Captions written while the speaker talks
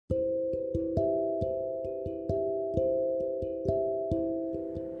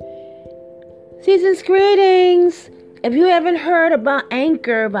Season's greetings! If you haven't heard about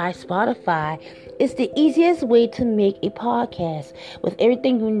Anchor by Spotify, it's the easiest way to make a podcast with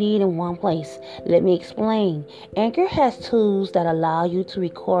everything you need in one place. Let me explain. Anchor has tools that allow you to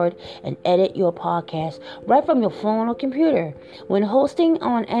record and edit your podcast right from your phone or computer. When hosting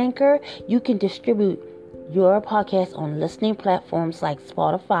on Anchor, you can distribute your podcast on listening platforms like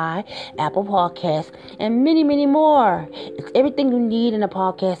Spotify, Apple Podcasts, and many, many more. It's everything you need in a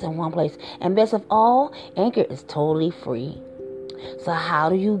podcast in one place. And best of all, Anchor is totally free. So how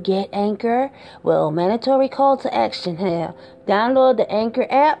do you get Anchor? Well, mandatory call to action here. Download the Anchor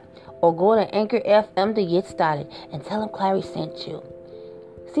app or go to Anchor FM to get started. And tell them Clary sent you.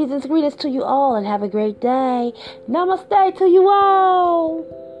 Season's greetings to you all and have a great day. Namaste to you all.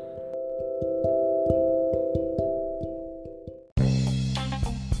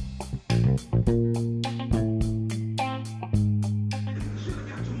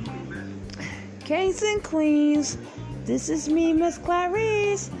 Kings and queens, this is me, Miss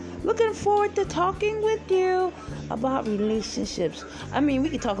Clarice. Looking forward to talking with you about relationships. I mean, we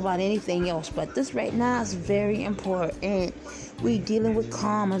can talk about anything else, but this right now is very important. We're dealing with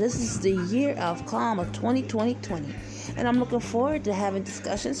karma. This is the year of Karma 2020. And I'm looking forward to having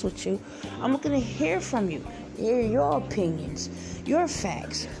discussions with you. I'm looking to hear from you. Hear your opinions, your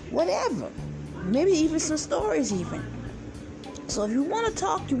facts, whatever. Maybe even some stories even. So if you want to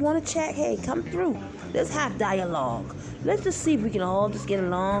talk, you want to chat, hey, come through. Let's have dialogue. Let's just see if we can all just get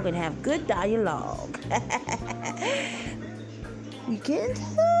along and have good dialogue. We can do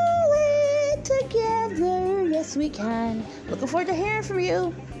it together. Yes, we can. Looking forward to hearing from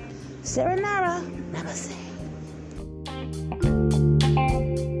you. Saranara. Namaste.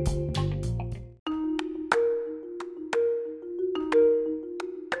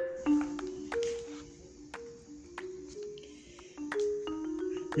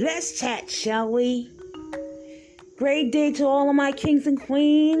 Let's chat, shall we? Great day to all of my kings and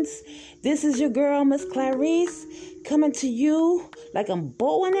queens. This is your girl, Miss Clarice, coming to you like a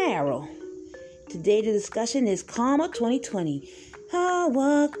bow and arrow. Today the discussion is Karma 2020.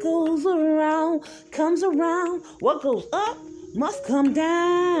 What goes around comes around. What goes up must come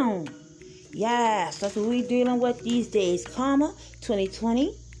down. Yes, that's what we're dealing with these days. Karma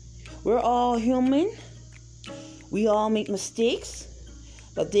 2020. We're all human. We all make mistakes.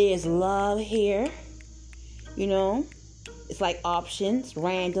 But there's love here. You know, it's like options,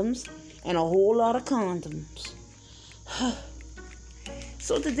 randoms, and a whole lot of condoms.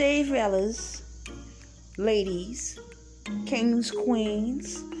 So today, fellas, ladies, kings,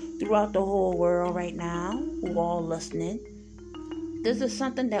 queens, throughout the whole world right now, who are all listening, this is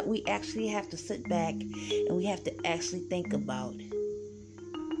something that we actually have to sit back and we have to actually think about.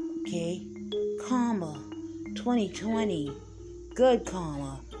 Okay? Karma 2020. Good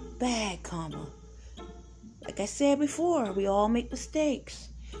karma, bad karma. Like I said before, we all make mistakes.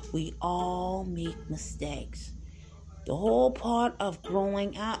 We all make mistakes. The whole part of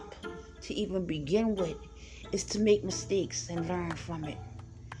growing up, to even begin with, is to make mistakes and learn from it.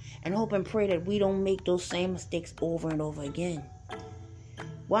 And hope and pray that we don't make those same mistakes over and over again.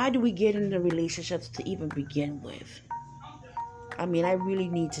 Why do we get into relationships to even begin with? I mean, I really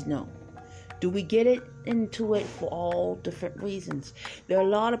need to know. Do we get into it for all different reasons? There are a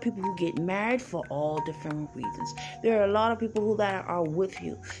lot of people who get married for all different reasons. There are a lot of people who that are with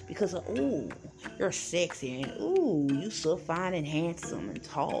you because of, ooh, you're sexy, and ooh, you're so fine and handsome and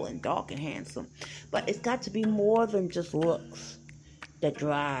tall and dark and handsome. But it's got to be more than just looks that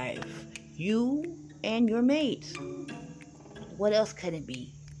drive you and your mate. What else could it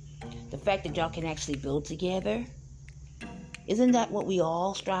be? The fact that y'all can actually build together. Isn't that what we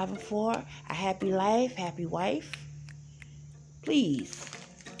all striving for? A happy life, happy wife? Please,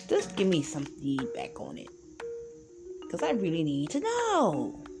 just give me some feedback on it. Because I really need to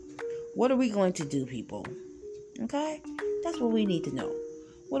know. What are we going to do, people? Okay? That's what we need to know.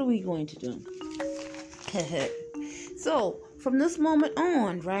 What are we going to do? So, from this moment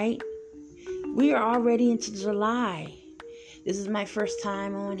on, right? We are already into July. This is my first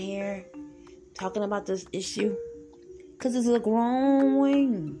time on here talking about this issue. Because there's a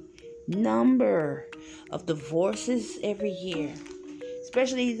growing number of divorces every year.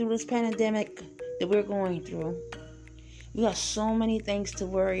 Especially through this pandemic that we're going through. We got so many things to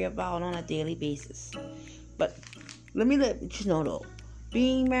worry about on a daily basis. But let me let you know though.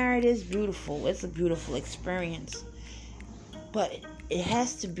 Being married is beautiful. It's a beautiful experience. But it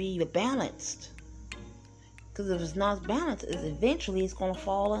has to be balanced. Because if it's not balanced, eventually it's going to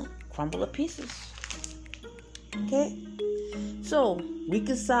fall and crumble to pieces. Okay? So,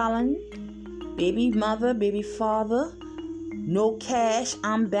 reconciling baby mother, baby father, No cash,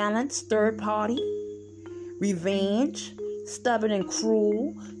 unbalanced, third party. Revenge, stubborn and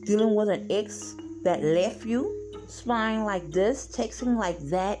cruel, dealing with an ex that left you, spying like this, texting like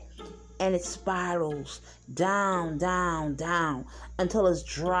that, and it spirals down, down, down until it's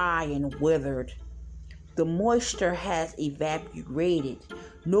dry and withered. The moisture has evaporated.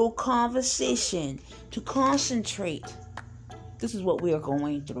 No conversation to concentrate. This is what we are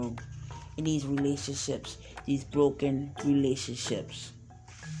going through in these relationships, these broken relationships.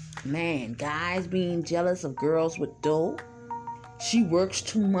 Man, guys being jealous of girls with dough. She works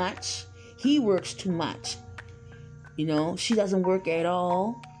too much. He works too much. She doesn't work at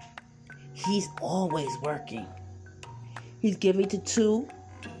all. He's always working. He's giving to two.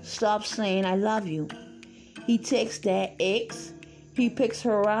 Stop saying I love you. He takes that ex. He picks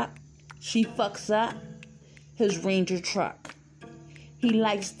her up. She fucks up his Ranger truck. He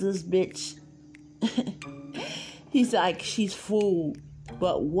likes this bitch. He's like, she's fool.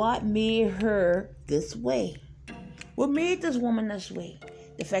 But what made her this way? What made this woman this way?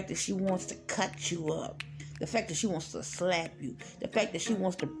 The fact that she wants to cut you up. The fact that she wants to slap you. The fact that she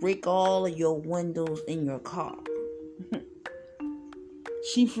wants to break all of your windows in your car.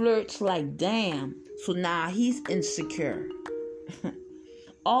 She flirts like damn. So now he's insecure.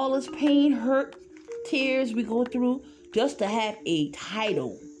 All this pain, hurt, tears we go through just to have a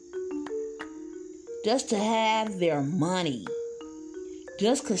title. Just to have their money.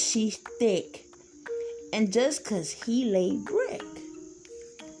 Just because she's thick. And just because he laid brick.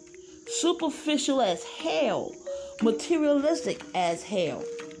 Superficial as hell. Materialistic as hell.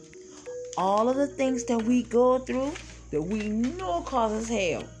 All of the things that we go through that we know causes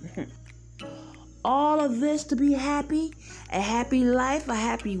hell. All of this to be happy, a happy life, a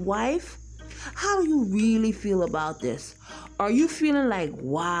happy wife. How do you really feel about this? Are you feeling like,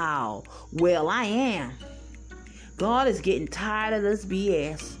 wow, well, I am. God is getting tired of this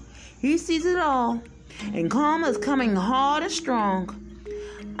BS. He sees it all. And karma is coming hard and strong.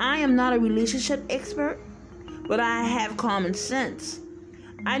 I am not a relationship expert, but I have common sense.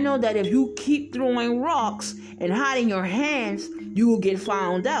 I know that if you keep throwing rocks and hiding your hands, you will get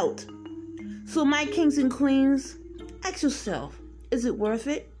found out. So my kings and queens, ask yourself, is it worth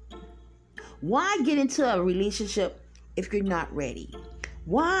it? Why get into a relationship if you're not ready?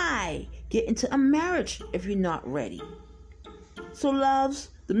 Why get into a marriage if you're not ready? So loves,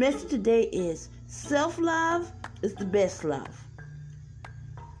 the message today is self-love is the best love.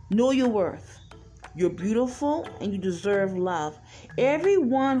 Know your worth. You're beautiful and you deserve love.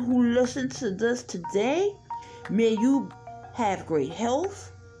 Everyone who listens to this today, may you have great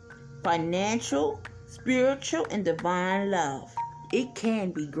health, financial, spiritual, and divine love. It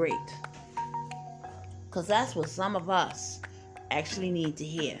can be great. Because that's what some of us actually need to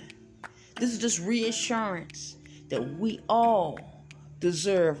hear. This is just reassurance that we all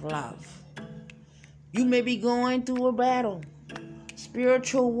deserve love. You may be going through a battle,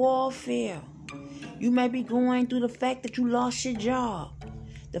 spiritual warfare. You may be going through the fact that you lost your job.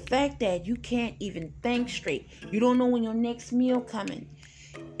 The fact that you can't even think straight. You don't know when your next meal coming.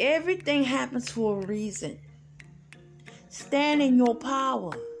 Everything happens for a reason. Stand in your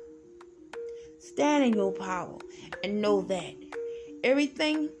power. Stand in your power and know that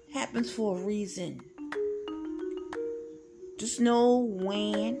everything happens for a reason. Just know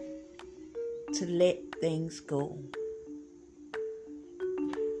when to let things go.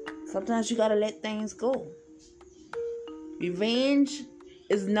 Sometimes you gotta let things go. Revenge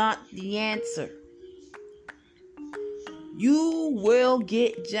is not the answer. You will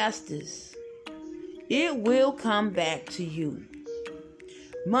get justice. It will come back to you.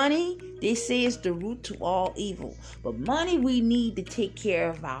 Money, they say, is the root to all evil. But money we need to take care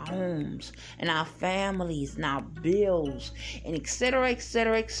of our homes and our families and our bills and etc.,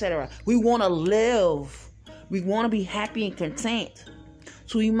 etc., etc. We want to live. We want to be happy and content.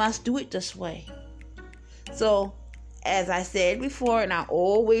 So we must do it this way. So, as I said before, and I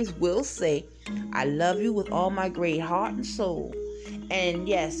always will say, I love you with all my great heart and soul. And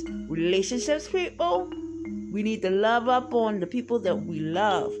yes, relationships, people, we need to love up on the people that we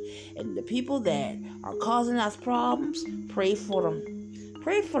love. And the people that are causing us problems, pray for them.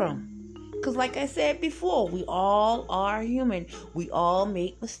 Pray for them. Because like I said before, we all are human. We all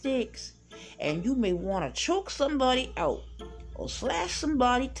make mistakes. And you may want to choke somebody out, or slash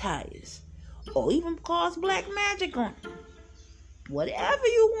somebody's tires, or even cause black magic on them. Whatever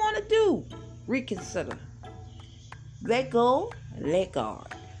you want to do, reconsider. Let go, let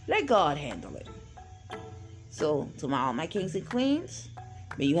God. Let God handle it. So, to all my kings and queens,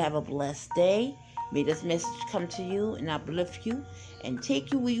 may you have a blessed day. May this message come to you and uplift you and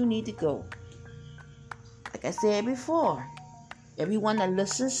take you where you need to go. Like I said before, Everyone that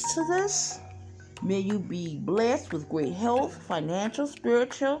listens to this, may you be blessed with great health, financial,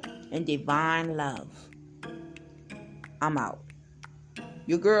 spiritual, and divine love. I'm out.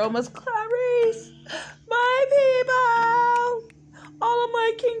 Your girl, Miss Clarice. My people. All of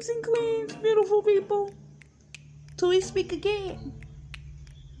my kings and queens, beautiful people. Till we speak again.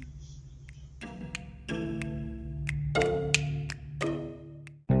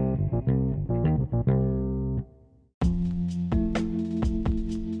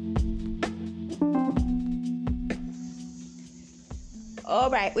 All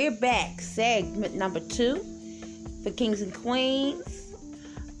right, we're back. Segment number 2 for Kings and Queens.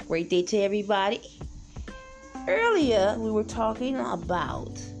 Great day to everybody. Earlier, we were talking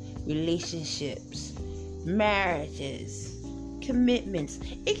about relationships, marriages, commitments.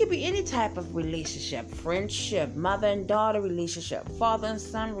 It could be any type of relationship, friendship, mother and daughter relationship, father and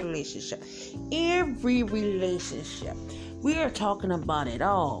son relationship. Every relationship. We are talking about it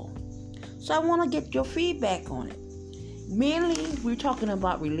all. So I want to get your feedback on it. Mainly, we're talking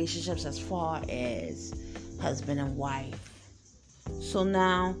about relationships as far as husband and wife. So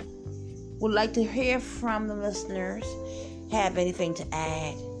now, would like to hear from the listeners. Have anything to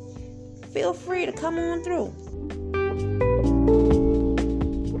add? Feel free to come on through.